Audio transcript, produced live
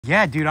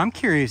Yeah, dude, I'm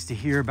curious to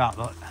hear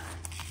about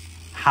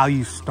how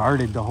you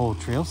started the whole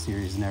trail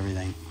series and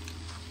everything.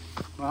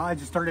 Well, I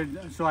just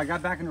started, so I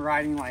got back into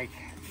riding like,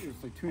 it was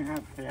like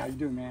 2.5. Hey, how you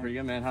doing, man? Pretty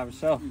good, man. How about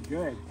yourself?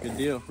 Good. Good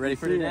deal. Ready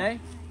for today?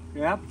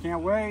 Yep,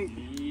 can't wait.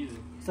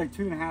 It's like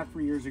 2.5,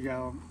 3 years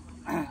ago.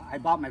 I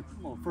bought my,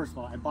 well, first of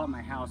all, I bought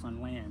my house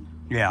on land.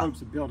 Yeah.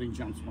 Hopes of building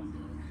jumps one day.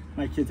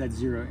 My kids had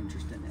zero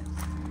interest in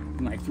it.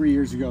 And like 3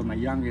 years ago, my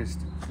youngest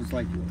was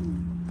like,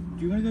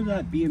 do you want to go to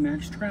that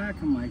BMX track?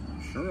 I'm like,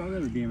 sure, I'll go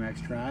to the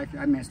BMX track.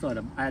 I mean,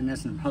 I had an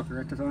S&M hooker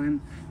at the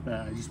time.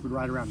 I just would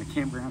ride around the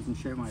campgrounds and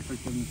shit when I took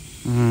them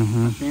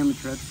on family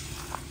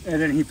trips.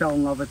 And then he fell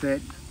in love with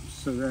it.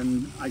 So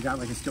then I got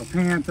like a Steel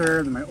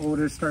Panther. Then my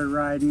oldest started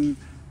riding.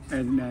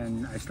 And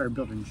then I started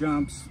building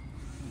jumps.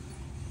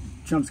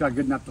 Jumps got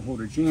good enough to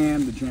hold a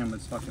jam. The jam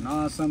was fucking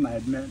awesome. I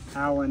had met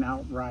Alan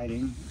out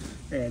riding.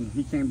 And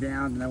he came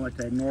down and I went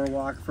to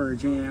Norwalk for a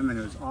jam and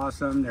it was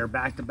awesome. They're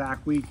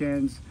back-to-back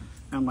weekends.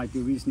 I'm like,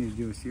 dude, we just need to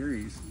do a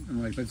series.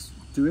 I'm like, let's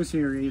do a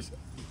series.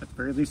 At the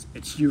very least,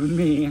 it's you and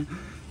me.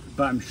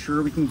 But I'm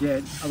sure we can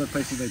get other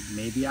places like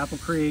maybe Apple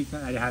Creek.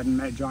 I hadn't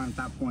met John at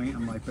that point.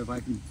 I'm like, but if I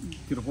can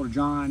get a hold of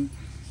John,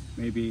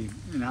 maybe,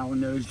 and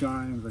Alan knows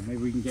John, I was like,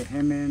 maybe we can get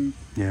him in.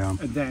 Yeah.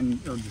 And then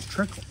it'll just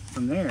trickle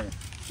from there.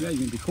 Yeah,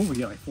 it'd be cool. We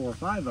get like 4 or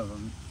 5 of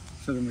them.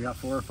 So then we got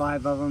 4 or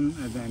 5 of them,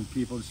 and then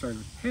people just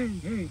started, hey,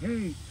 hey,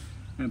 hey.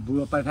 And it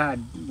blew up. I've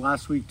had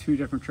last week 2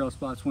 different trail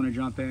spots want to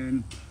jump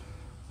in,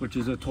 which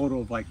is a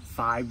total of like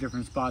 5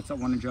 different spots that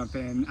want to jump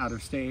in out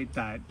of state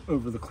that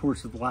over the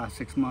course of the last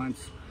 6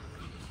 months.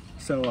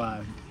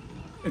 So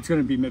it's going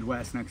to be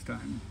Midwest next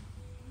time.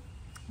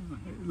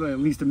 At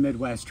least a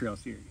Midwest Trail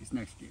Series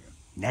next year.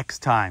 Next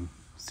time.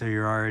 So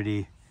you're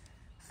already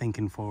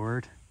thinking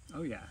forward?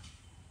 Oh, yeah.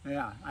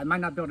 Yeah, I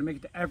might not be able to make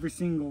it to every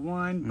single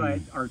one,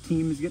 but our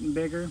team is getting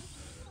bigger.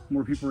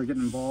 More people are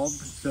getting involved.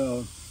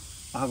 So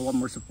I'll have a lot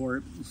more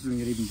support. This is going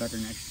to get even better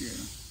next year.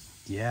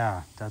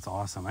 Yeah, that's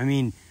awesome. I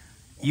mean,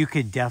 you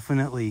could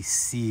definitely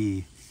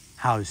see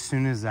how as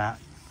soon as that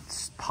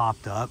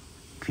popped up,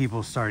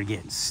 people started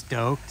getting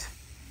stoked.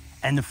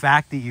 And the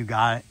fact that you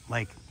got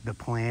like the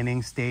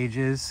planning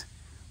stages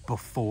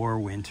before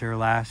winter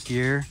last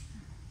year,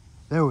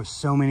 there was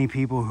so many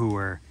people who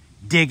were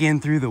digging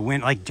through the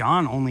winter. Like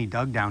John only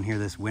dug down here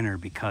this winter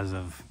because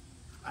of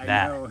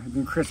that. I know. And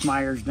then Chris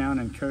Myers down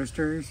in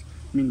Coasters.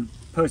 I mean,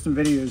 posting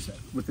videos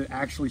with it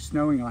actually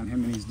snowing on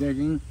him and he's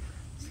digging.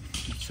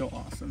 It's so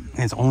awesome.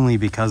 And it's only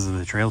because of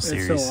the trail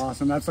series. It's so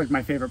awesome. That's like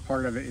my favorite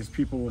part of it is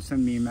people will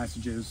send me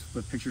messages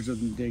with pictures of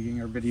them digging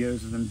or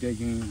videos of them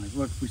digging. Like,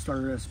 look, we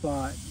started a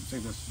spot. It's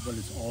like, this is what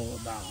it's all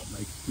about.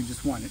 Like, we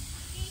just want it.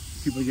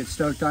 People to get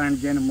stoked on it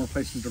again and more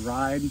places to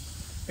ride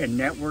and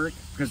network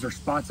because there's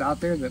spots out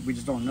there that we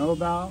just don't know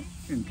about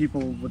and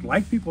people would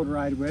like people to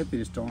ride with. They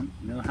just don't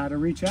know how to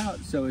reach out.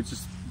 So it's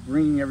just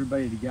bringing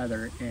everybody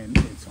together and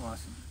it's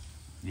awesome.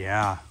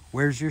 Yeah.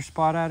 Where's your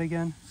spot at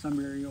again?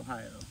 Sunbury,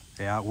 Ohio.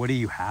 Yeah, what do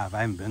you have?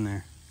 I haven't been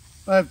there.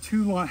 I have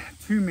two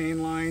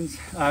main lines.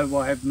 Well,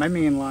 I have my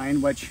main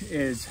line, which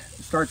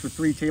starts with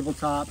 3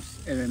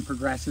 tabletops and then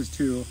progresses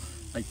to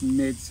like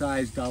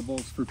mid-sized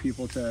doubles for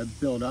people to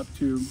build up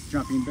to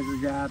jumping bigger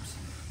gaps.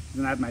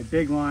 Then I have my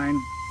big line,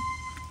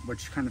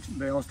 which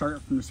they all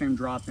start from the same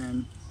drop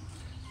in.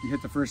 You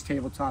hit the first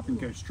tabletop and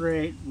go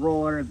straight,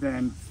 roller,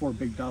 then 4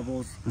 big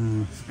doubles.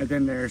 And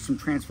then there's some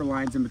transfer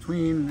lines in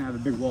between. I have a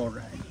big wall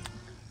ride.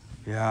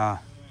 Yeah.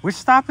 Which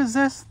stop is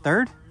this?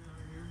 3rd?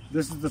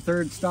 This is the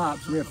 3rd stop,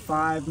 so we have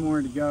 5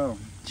 more to go.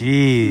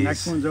 Jeez. The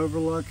next one's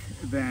Overlook,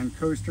 then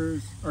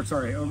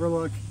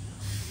Overlook,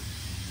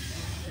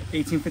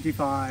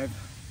 1855,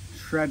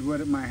 Shredwood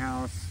at my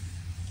house,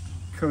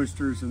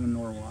 Coasters, and then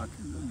Norwalk,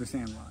 the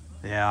Sandlot.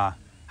 Yeah.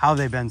 How have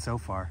they been so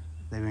far?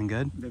 They've been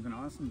good? They've been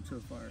awesome so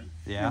far.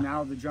 Yeah. And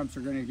now the jumps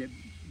are going to get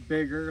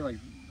bigger, like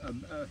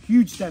a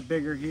huge step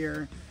bigger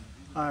here.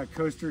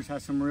 Coasters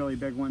has some really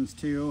big ones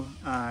too.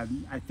 I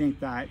think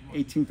that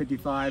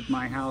 1855,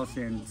 my house,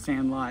 and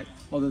Sandlot,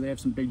 although they have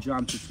some big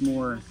jumps, it's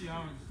more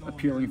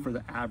appealing for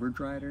the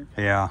average rider.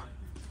 Yeah.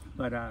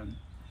 But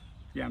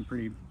yeah, I'm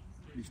pretty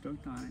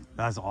stoked on it.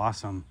 That's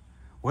awesome.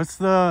 What's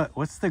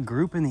the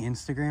group and the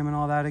Instagram and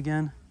all that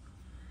again?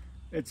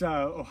 It's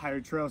Ohio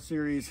Trail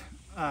Series.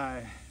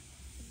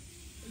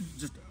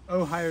 Just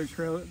Ohio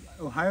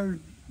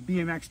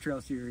BMX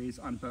Trail Series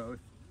on both.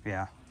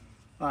 Yeah.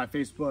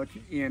 Facebook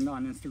and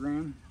on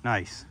Instagram.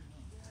 Nice.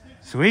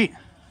 Sweet.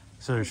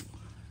 So there's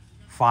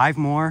 5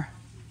 more.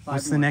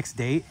 What's the next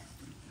date?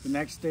 The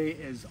next date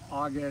is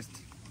August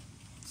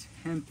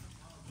 10th,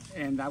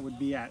 and that would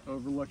be at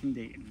Overlook in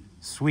Dayton.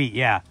 Sweet,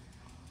 yeah.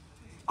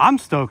 I'm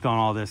stoked on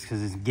all this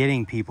because it's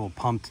getting people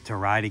pumped to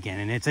ride again.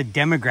 And it's a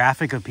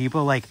demographic of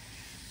people. Like,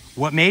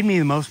 what made me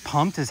the most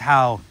pumped is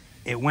how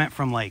it went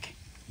from, like,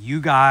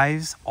 you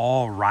guys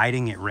all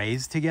riding at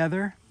Ray's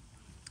together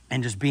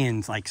and just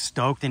being like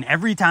stoked. And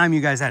every time you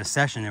guys had a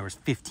session, there was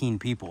 15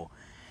 people.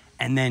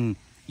 And then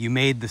you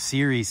made the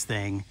series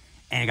thing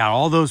and it got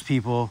all those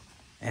people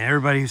and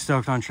everybody who's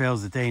stoked on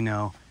trails that they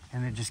know.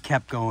 And it just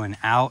kept going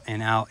out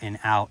and out and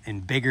out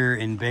and bigger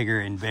and bigger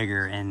and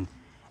bigger. And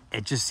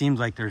it just seems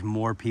like there's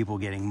more people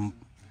getting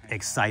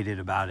excited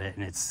about it,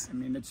 and it's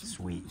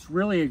sweet. It's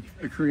really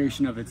a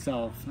creation of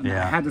itself. I mean,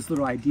 I had this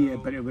little idea,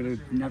 but it would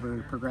have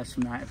never progressed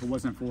from that if it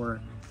wasn't for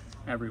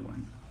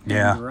everyone. And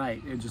you're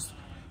right. It just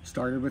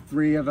started with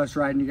 3 of us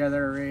riding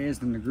together,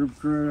 raised, and the group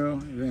grew.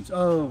 And it's,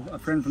 a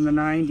friend from the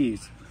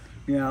 90s.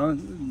 You know,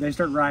 they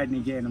start riding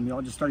again, and we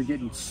all just started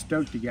getting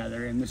stoked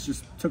together, and this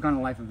just took on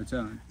a life of its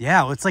own.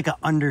 Yeah, well, it's like an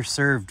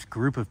underserved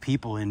group of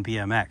people in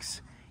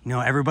BMX. You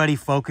know, everybody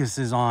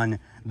focuses on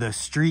the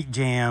street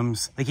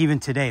jams. Like even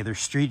today, there's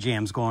street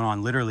jams going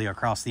on literally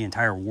across the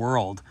entire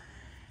world,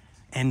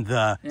 and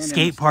the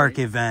skate park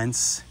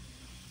events.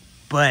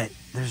 But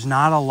there's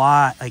not a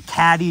lot. Like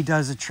Caddy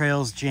does a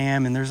trails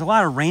jam, and there's a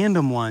lot of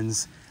random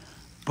ones,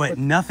 but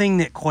nothing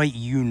that quite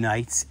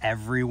unites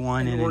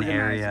everyone in an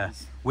area,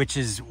 which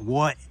is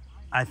what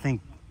I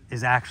think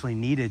is actually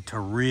needed to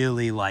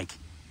really like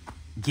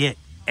get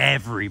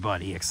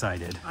everybody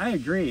excited. I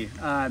agree.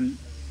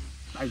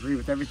 I agree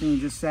with everything you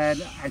just said.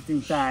 I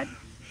think that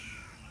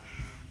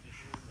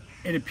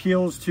it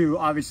appeals to,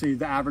 obviously,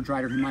 the average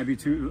rider who might be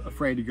too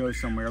afraid to go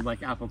somewhere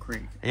like Apple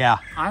Creek. Yeah.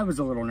 I was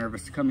a little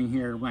nervous coming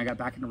here when I got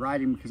back into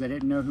riding because I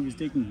didn't know who was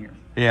digging here.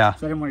 Yeah.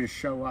 So I didn't want to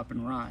show up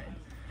and ride.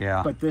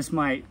 Yeah. But this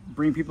might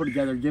bring people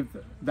together, give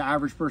the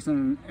average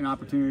person an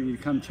opportunity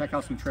to come check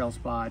out some trail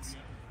spots,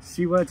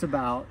 see what it's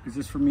about. Is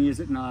this for me? Is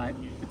it not?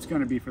 It's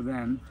going to be for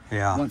them.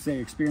 Yeah. Once they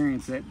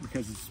experience it,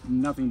 because it's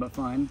nothing but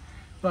fun.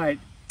 But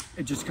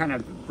it just kind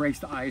of breaks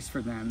the ice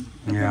for them.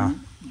 Yeah.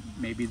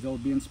 Maybe they'll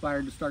be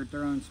inspired to start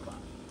their own spot.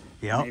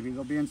 Yeah. Maybe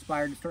they'll be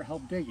inspired to start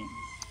help digging.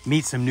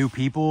 Meet some new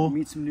people.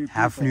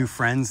 Have new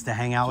friends to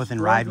hang out with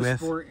and ride with.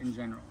 Sport in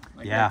general.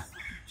 Like, yeah.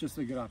 Just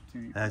a good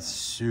opportunity. That's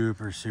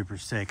super, super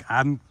sick.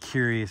 I'm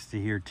curious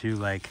to hear too,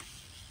 like,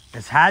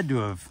 it's had to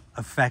have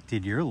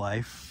affected your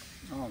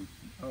life.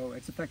 Oh,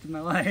 it's affected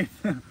my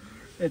life.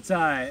 It's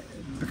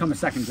become a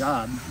second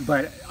job,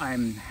 but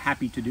I'm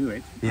happy to do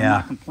it. Yeah. I'm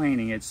not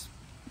complaining. It's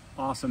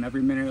awesome.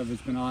 Every minute of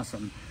it's been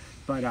awesome.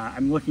 But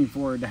I'm looking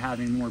forward to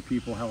having more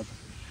people help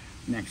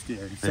next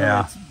year.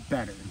 So it's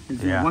better.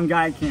 Because one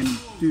guy can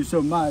do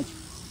so much.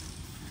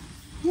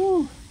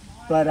 Woo.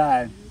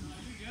 But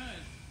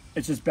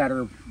it's just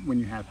better when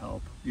you have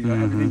help. You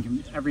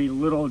know, every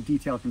little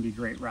detail can be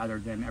great rather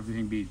than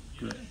everything be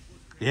good.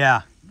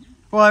 Yeah.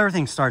 Well,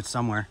 everything starts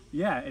somewhere.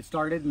 Yeah, it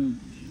started and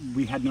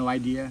we had no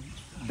idea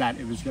that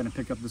it was going to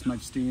pick up this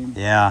much steam.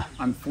 Yeah.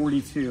 I'm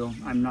 42.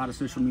 I'm not a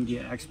social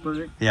media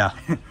expert. Yeah.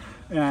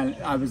 And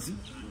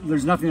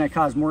there's nothing that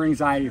caused more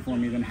anxiety for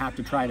me than have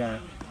to try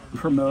to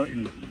promote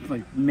and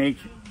like make,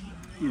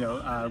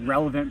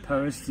 relevant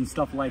posts and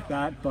stuff like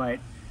that. But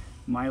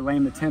my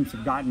lame attempts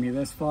have gotten me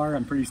this far.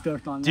 I'm pretty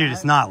stoked on that. Dude,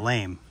 it's not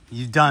lame.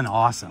 You've done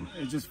awesome.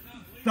 It just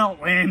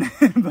felt lame.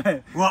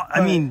 but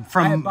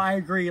I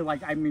agree.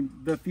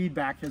 The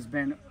feedback has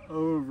been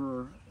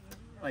over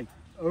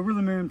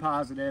the moon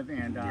positive,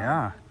 and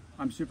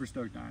I'm super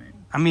stoked on it.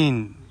 I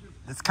mean,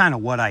 that's kind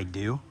of what I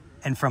do.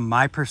 And from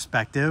my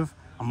perspective,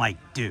 I'm like,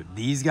 dude,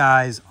 these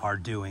guys are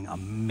doing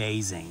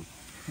amazing.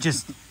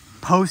 Just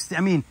post,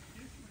 it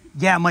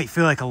might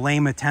feel like a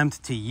lame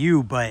attempt to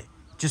you, but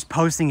just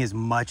posting as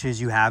much as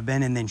you have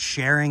been and then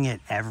sharing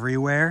it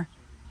everywhere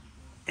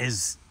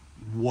is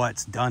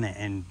what's done it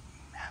and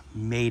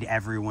made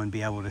everyone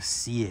be able to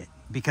see it.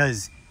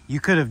 Because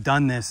you could have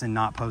done this and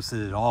not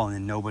posted it at all, and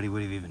then nobody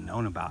would have even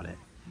known about it.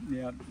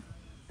 Yeah.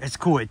 It's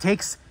cool.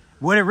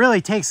 What it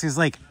really takes is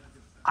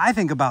I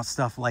think about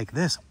stuff like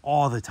this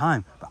all the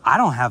time, but I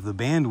don't have the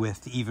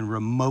bandwidth to even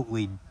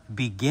remotely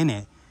begin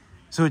it.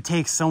 So it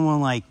takes someone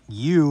like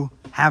you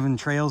having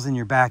trails in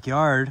your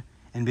backyard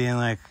and being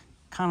like,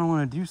 kind of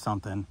want to do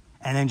something,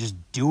 and then just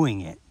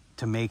doing it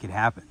to make it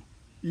happen.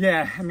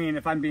 Yeah.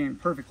 If I'm being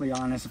perfectly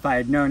honest, if I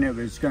had known it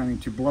was going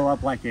to blow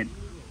up like it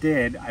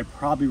did, I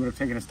probably would have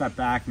taken a step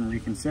back and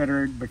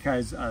reconsidered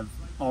because of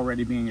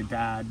already being a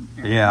dad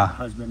and a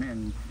husband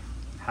and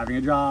having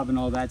a job and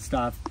all that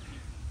stuff,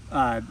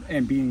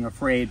 and being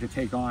afraid to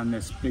take on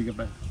this big of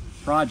a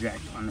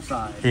project on the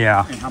side.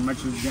 Yeah. And how much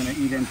it's going to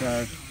eat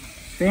into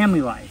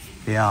family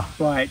life. Yeah.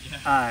 But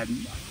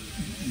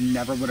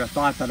never would have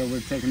thought that it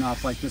would have taken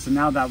off like this. And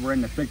now that we're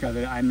in the thick of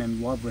it, I'm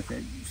in love with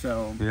it.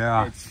 So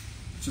it's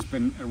just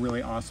been a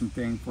really awesome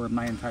thing for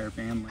my entire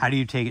family. How do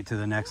you take it to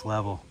the next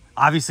level?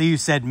 Obviously, you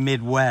said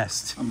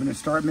Midwest. I'm going to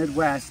start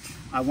Midwest.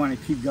 I want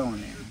to keep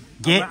going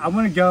there. I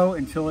want to go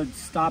until it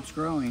stops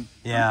growing.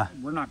 Yeah.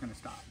 We're not going to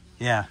stop.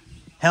 Yeah.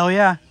 Hell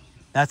yeah.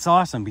 That's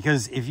awesome,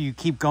 because if you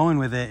keep going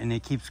with it and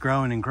it keeps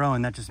growing and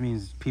growing, that just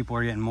means people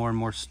are getting more and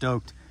more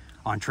stoked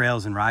on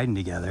trails and riding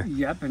together.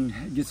 Yep,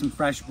 and get some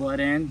fresh blood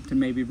in to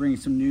maybe bring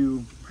some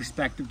new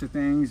perspective to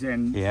things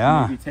and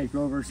maybe take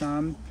over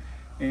some.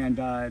 And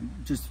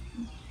just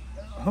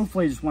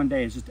hopefully just one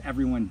day it's just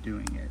everyone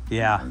doing it.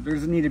 Yeah. There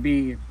doesn't need to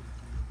be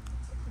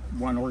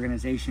one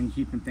organization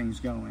keeping things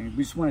going.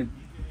 We just want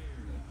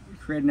to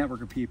create a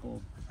network of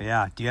people.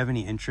 Yeah. Do you have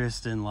any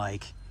interest in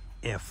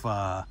if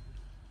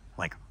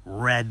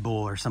Red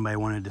Bull or somebody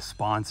wanted to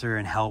sponsor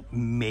and help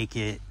make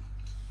it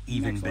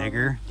even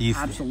bigger? Do you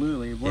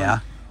Absolutely.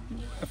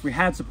 if we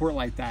had support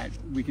like that,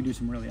 we could do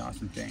some really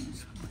awesome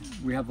things.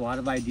 We have a lot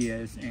of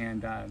ideas,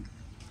 and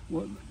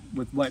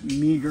with what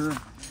meager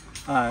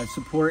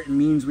support and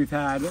means we've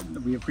had,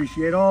 we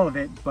appreciate all of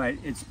it, but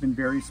it's been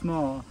very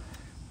small.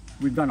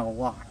 We've done a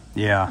lot.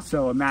 Yeah.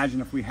 So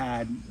imagine if we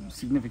had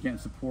significant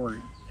support,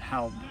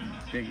 how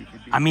big it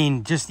could be. I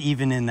mean, just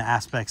even in the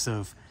aspects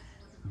of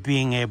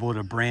being able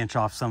to branch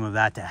off some of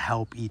that to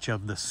help each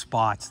of the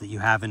spots that you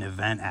have an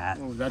event at.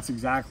 Oh, that's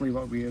exactly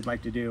what we would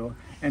like to do,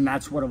 and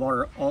that's what a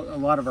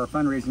lot of our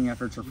fundraising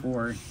efforts are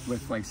for,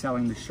 with like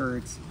selling the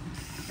shirts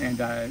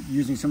and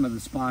using some of the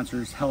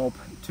sponsors' help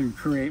to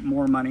create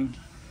more money.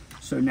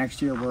 So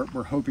next year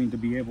we're hoping to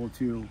be able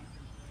to,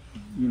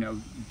 you know,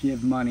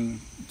 give money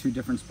to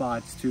different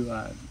spots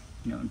to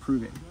you know,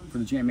 improve it for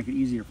the jam, make it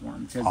easier for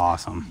them.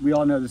 Awesome. We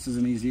all know this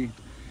isn't easy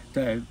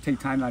to take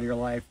time out of your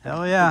life.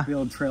 Hell yeah. To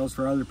build trails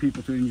for other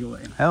people to enjoy.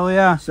 Hell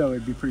yeah. So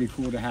it'd be pretty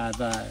cool to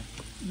have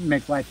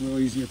make life a little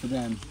easier for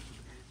them.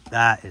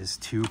 That is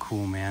too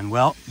cool, man.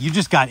 Well, you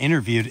just got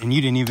interviewed and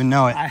you didn't even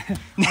know it. I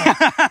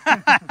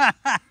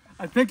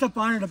picked up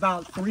on it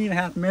about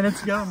 3.5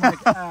 minutes ago. I'm like,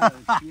 oh,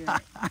 shit.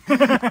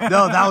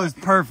 No, that was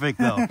perfect,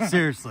 though.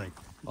 Seriously.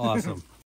 Awesome.